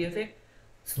 Shotram Vibhriyate,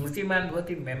 Smritiman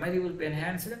Bhavati, memory will be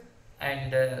enhanced,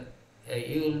 and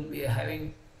you will be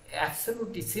having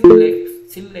absolutely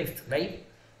sinless life.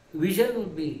 Vision will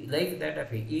be like that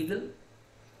of an eagle.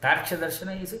 Taraksha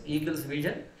Darshana is eagle's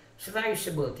vision.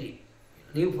 Shatayushya Bhavati,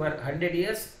 live for 100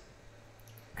 years,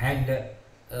 and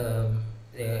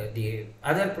the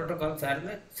other protocols are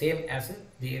the same as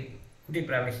the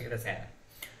Praveshika rasayana.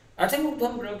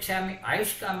 Athamurdham Pravakshami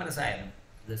Ayushkama rasayana,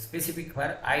 the specific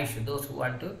for Ayush, those who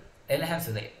want to enhance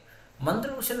life.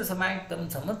 Mantra Ushada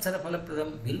Samayaktam Samatsara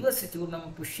Palapradam Bilvasya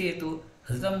Churnam Pushyetu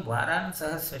Hridam Varan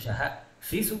Sahasrashaha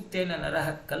Sri Suktena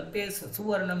Naraha Kalpes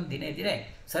Suvarnam Dine Dine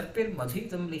Sarpir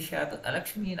Madhitam Lishat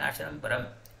Alakshmi Nashanam Param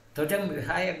Totam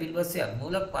Vihaya Bilvasya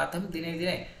Mulak Patham Dine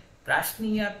Dine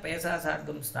Prashniyat Payasa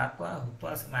Sardam Snatva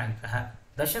Hutva Samayakaha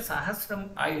Dasha Sahasram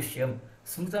Ayushyam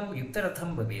Smritam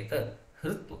Yuktaratham Bhaveta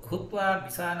Hutva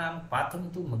Visanam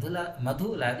Patham tu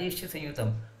Madhuladesha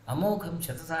Sanyutam Amogham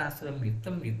Shatasahasram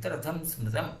Yuktam Yuktaratham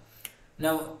Smritam.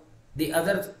 Now, the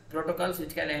other protocols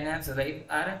which can enhance life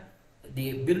are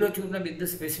the Bilva Churna with the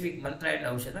specific mantra and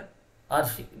Aushada, or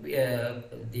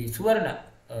the Suvarna,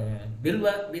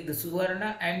 Bilva with the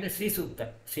Suvarna and the Sri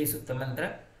Sukta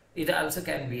mantra. It also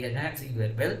can be enhancing your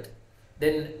wealth.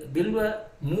 Then Bilva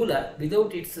Mula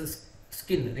without its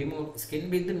skin, remove skin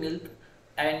with the milk,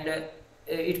 and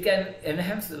it can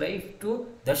enhance life to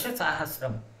Dasha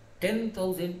Sahasram,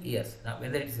 10,000 years. Now,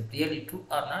 whether it is really true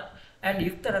or not, and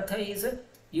Yuktaratha is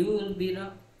you will be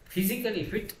physically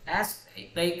fit as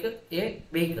like a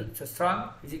vehicle. So, strong,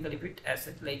 physically fit as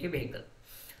like a vehicle.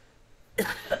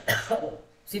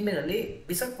 Similarly,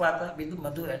 Bisakvata with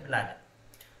Madhu and Lada.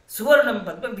 Suvarnam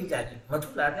Padma Bijani, Madhu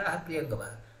Lada Priyangava,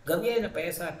 Gavyena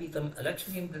Payasa Pitam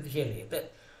Alakshmim Pratisheleta.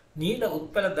 Nila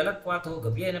Utpala Dalakwato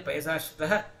Gavyena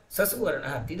Payasashtaha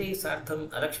Sasuvarnaha Dile Sartham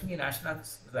Alakshmi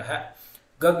Nashnasraha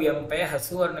Gavyam Payaha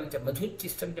Suvarnam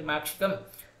Madhuchistam Makshikam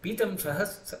Pitam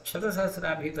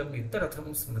Shatasasrabhitam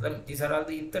Yuktaratham Smritam. These are all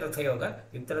the Yuktaratha Yoga.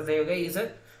 Yuktaratha Yoga is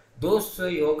those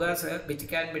yogas which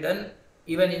can be done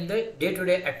even in the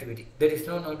day-to-day activity. There is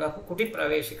no note of Kuti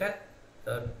Praveshika,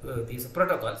 these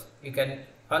protocols. You can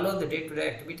follow the day-to-day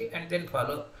activity and then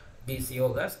follow these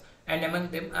yogas, and among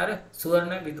them are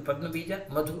Suvarna with Padma Bija,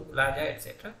 Madhu, Raja,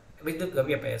 etc., with the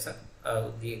Gavya Payasa,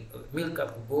 the milk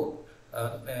of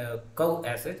cow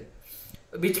acid,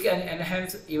 which can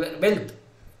enhance even wealth.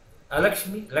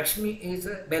 Lakshmi is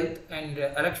wealth, and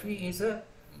Alakshmi is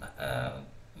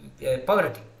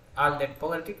poverty. All that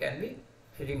poverty can be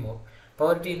removed.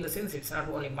 Poverty in the sense it's not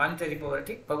only monetary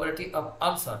poverty, poverty of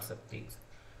all sorts of things.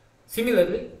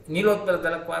 Similarly, Nilotpala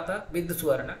Dalakvata with the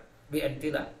Suvarna and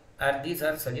Tila, these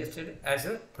are suggested as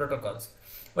protocols.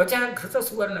 Vacha Ghrita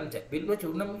Suvarnam cha Bilva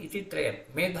Churnam iti Trayam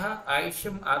Medha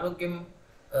Aisham Arogyam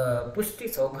Pushti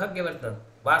Saubhagyavardham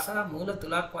Vasa Mula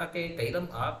Tulakvate Tailam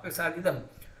Apasadidam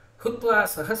Hutva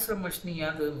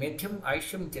Sahasramashniya Medhyam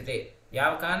Aisham Chete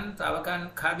Yavakan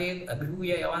Tavakan Khade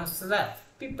Abhuya Yavan Sada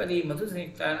Pipali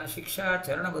Madhusanitan Shiksha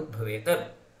Charanabud Bhavetar.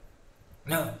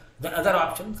 Now, the other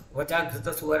options, Vacha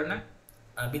Ghrita Suvarna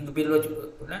with the Bilva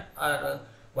Churna, or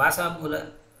Vasa Mula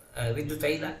with the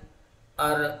Taila,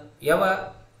 or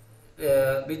Yava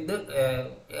with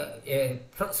the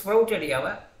sprouted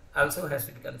Yava also has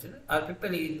to be considered, or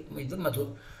Pipali with the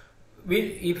Madhu.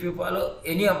 If you follow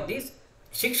any of these,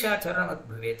 Shiksha Charanavat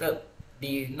Bhaveta,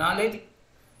 the knowledge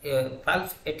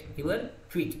falls at your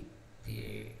feet.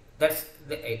 That's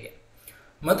the idea.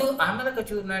 Madhu Amalaka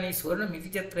Churnani Swarna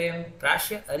Mitichatrayam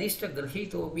Prashya Arista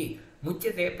Grahitobi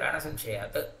Muchate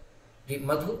Pranasamshayata. The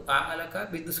Madhu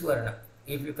Amalaka with the Swarna.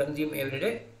 If you consume every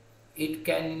day, it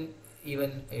can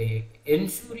even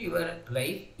ensure your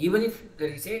life, even if there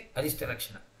is a Arista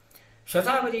Lakshana.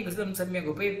 Shatavari Gusam Samya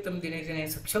Gupayutam Dinatine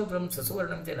Sakshautram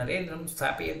Sasuvarnam Narendram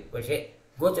Stapiyat Vashe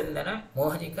Gochandana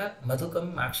Mohanika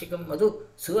Madhukam Makshikam Madhu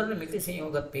Suvarna Mitisi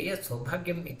Yoga Paya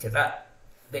Sobhagyam Ichata.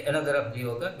 The another of the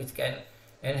yoga which can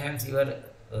enhance your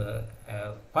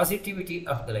positivity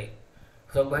of the life.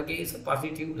 Saubhagya is a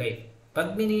positive life.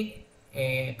 Padmini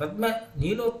Padma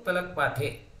Nilotpalak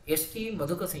Pathe Yasti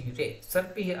Madhuka Sanyute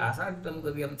Sarpihi Asadam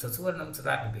Gavyam Sasuvarnam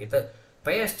Sada Pibeta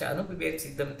Payascha Anupibet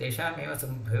Siddham Tesha Meva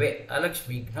Sambhave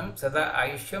Alakshmigham Sada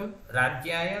Aisham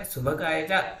Rajyaya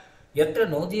Subhagaya Yatra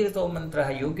Nodirto Mantra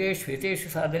Yoge Shveteshu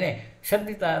Sadhane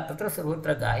Shadita Tatra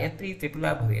Sarvatra Gayatri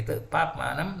Tripula Bhavet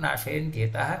Papmanam Nashayan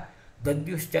Tietaha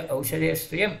Dadyushcha Aushadya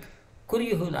Sriyam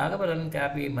Kuryuhu Nagaparam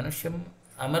Chapi Manusham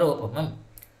Amaropamam.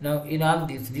 Now, in all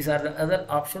these are the other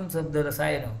options of the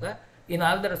Rasayana Yoga. In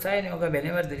all the Rasayana Yoga,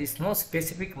 whenever there is no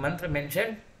specific mantra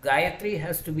mentioned, Gayatri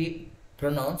has to be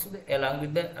pronounced along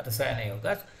with the Rasayana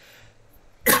Yogas.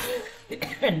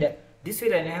 And this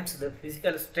will enhance the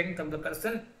physical strength of the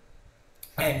person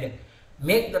and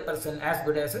make the person as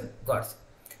good as gods.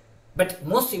 But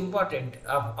most important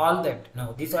of all that,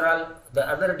 now these are all the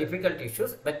other difficult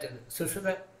issues, but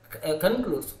Sushruta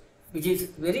concludes, which is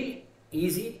very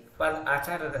easy for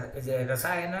Achara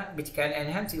Rasayana, which can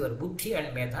enhance your buddhi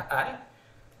and medha, are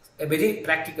very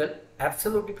practical,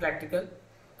 absolutely practical.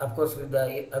 Of course, with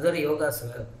the other yogas,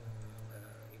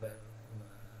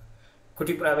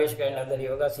 Kuti Praveshka and other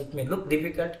yogas, it may look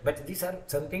difficult, but these are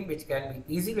something which can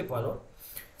be easily followed.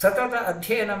 Satata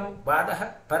Adhyanam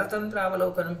Vadaha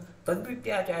Paratantravalokanam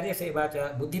Tadvityacharya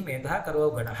Sevacha Buddhi Medha Karo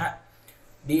Ganaha.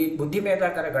 The Buddhi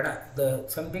Medha Kara Gana, the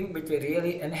something which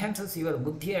really enhances your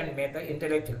buddhi and medha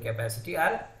intellectual capacity,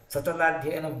 are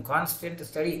Satadadhyanam, constant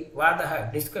study,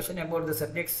 Vadaha, discussion about the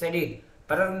subject studied,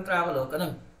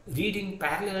 Paratantravalokanam, reading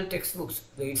parallel textbooks.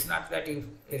 It's not that you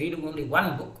read only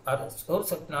one book, or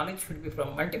source of knowledge should be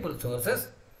from multiple sources.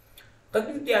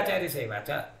 Tadvityacharya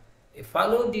Sevacha,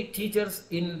 follow the teachers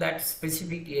in that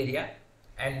specific area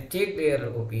and take their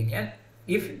opinion.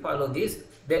 If you follow this,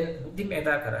 then Buddhi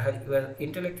Medha Karaha, your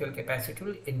intellectual capacity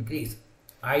will increase.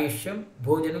 Ayushyam,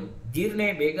 Bhojanam,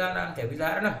 Jirne Veganam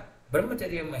Chavidaranam,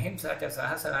 Brahmacharyam Mahimsa Cha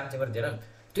Sahasarancha Varjanam.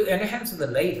 To enhance the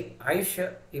life,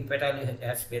 Ayushya, if at all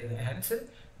has been enhanced,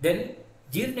 then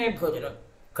Jirne Bhojanam,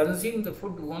 consume the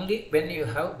food only when you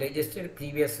have digested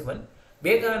previous one.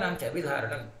 Veganam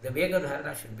Chavidaranam, the Vega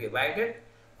Dharana should be avoided.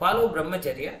 Follow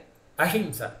Brahmacharya,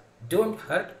 Ahimsa, don't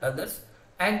hurt others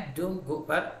and don't go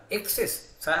for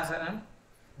excess. Sahasaranam,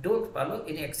 don't follow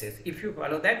in excess. If you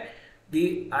follow that,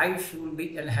 the Ayush will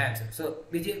be enhanced. So,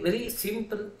 which is very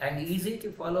simple and easy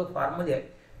to follow formula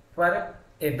for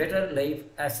a better life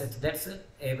as such. That's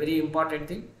a very important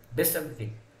thing, best of the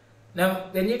thing. Now,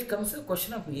 when it comes to the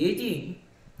question of aging,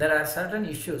 there are certain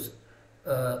issues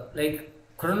like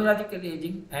chronological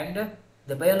aging and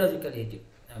the biological aging.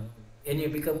 When you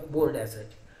become old as such,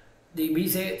 we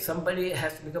say somebody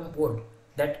has to become old.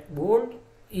 That old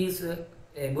is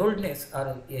a boldness, or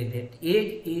that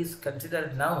age is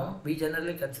considered now, we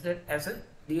generally consider as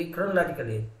the chronological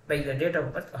age, by the date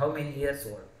of birth, how many years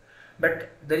old. But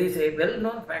there is a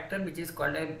well-known factor which is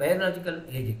called a biological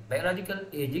aging. Biological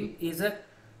aging is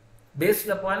based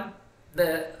upon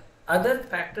the other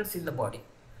factors in the body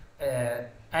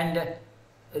and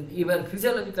even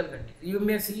physiological condition. You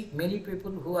may see many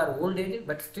people who are old age,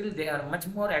 but still they are much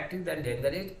more active than younger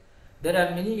age. There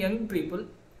are many young people,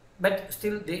 but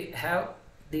still they have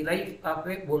the life of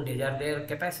a old age, or their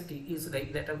capacity is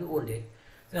like that of the old age.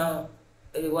 Now,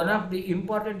 one of the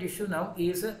important issue now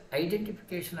is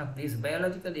identification of this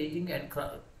biological aging and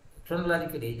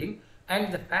chronological aging,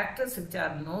 and the factors which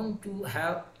are known to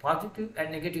have positive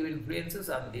and negative influences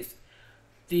on this.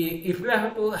 If you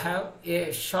have to have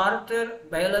a shorter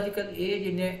biological age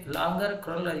in a longer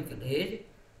chronological age,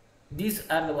 these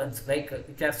are the ones like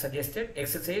which are suggested: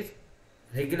 exercise,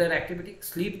 regular activity,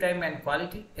 sleep time and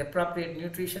quality, appropriate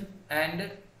nutrition, and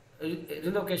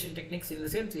relocation techniques, in the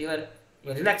sense your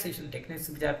relaxation techniques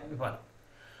which are to be followed.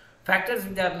 Factors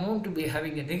which are known to be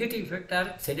having a negative effect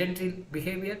are sedentary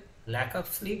behavior, lack of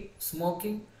sleep,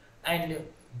 smoking, and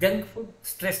junk food,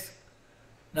 stress.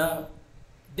 Now,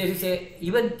 there is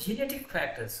even genetic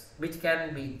factors which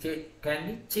can be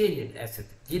changed as such.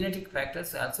 Genetic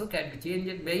factors also can be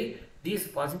changed by these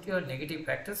positive or negative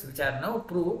factors which are now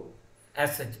proved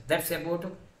as such. That's about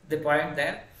the point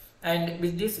there. And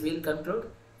with this we will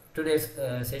conclude today's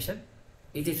session.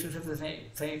 Iti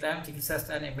Sunitam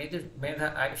Chikisastane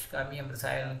medhayushkamiya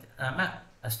rasayana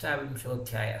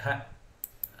ashtavinshothyayah.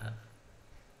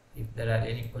 If there are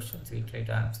any questions, we will try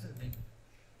to answer them.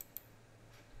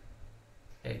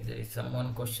 There is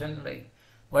one question like,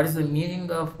 what is the meaning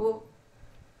of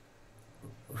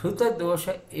Hrita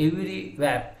dosha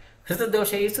everywhere? Hrita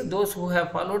dosha is those who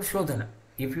have followed Shodhana.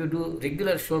 If you do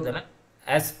regular Shodhana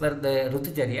as per the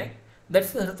Rutucharya,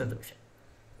 that's the Hrita dosha.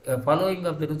 Following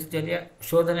of the Rutucharya,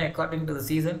 Shodhana according to the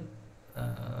season,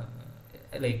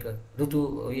 like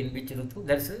Rutu, in which Rutu,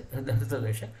 that's the Hrita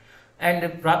dosha. And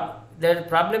the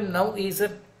problem now is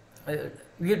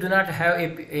we do not have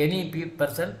any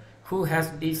person who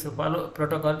has this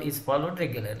protocol is followed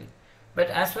regularly. But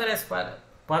as far as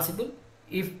possible,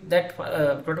 if that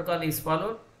protocol is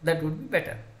followed, that would be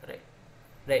better.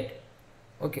 Right.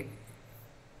 Okay.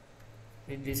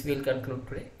 With this we will conclude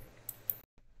today.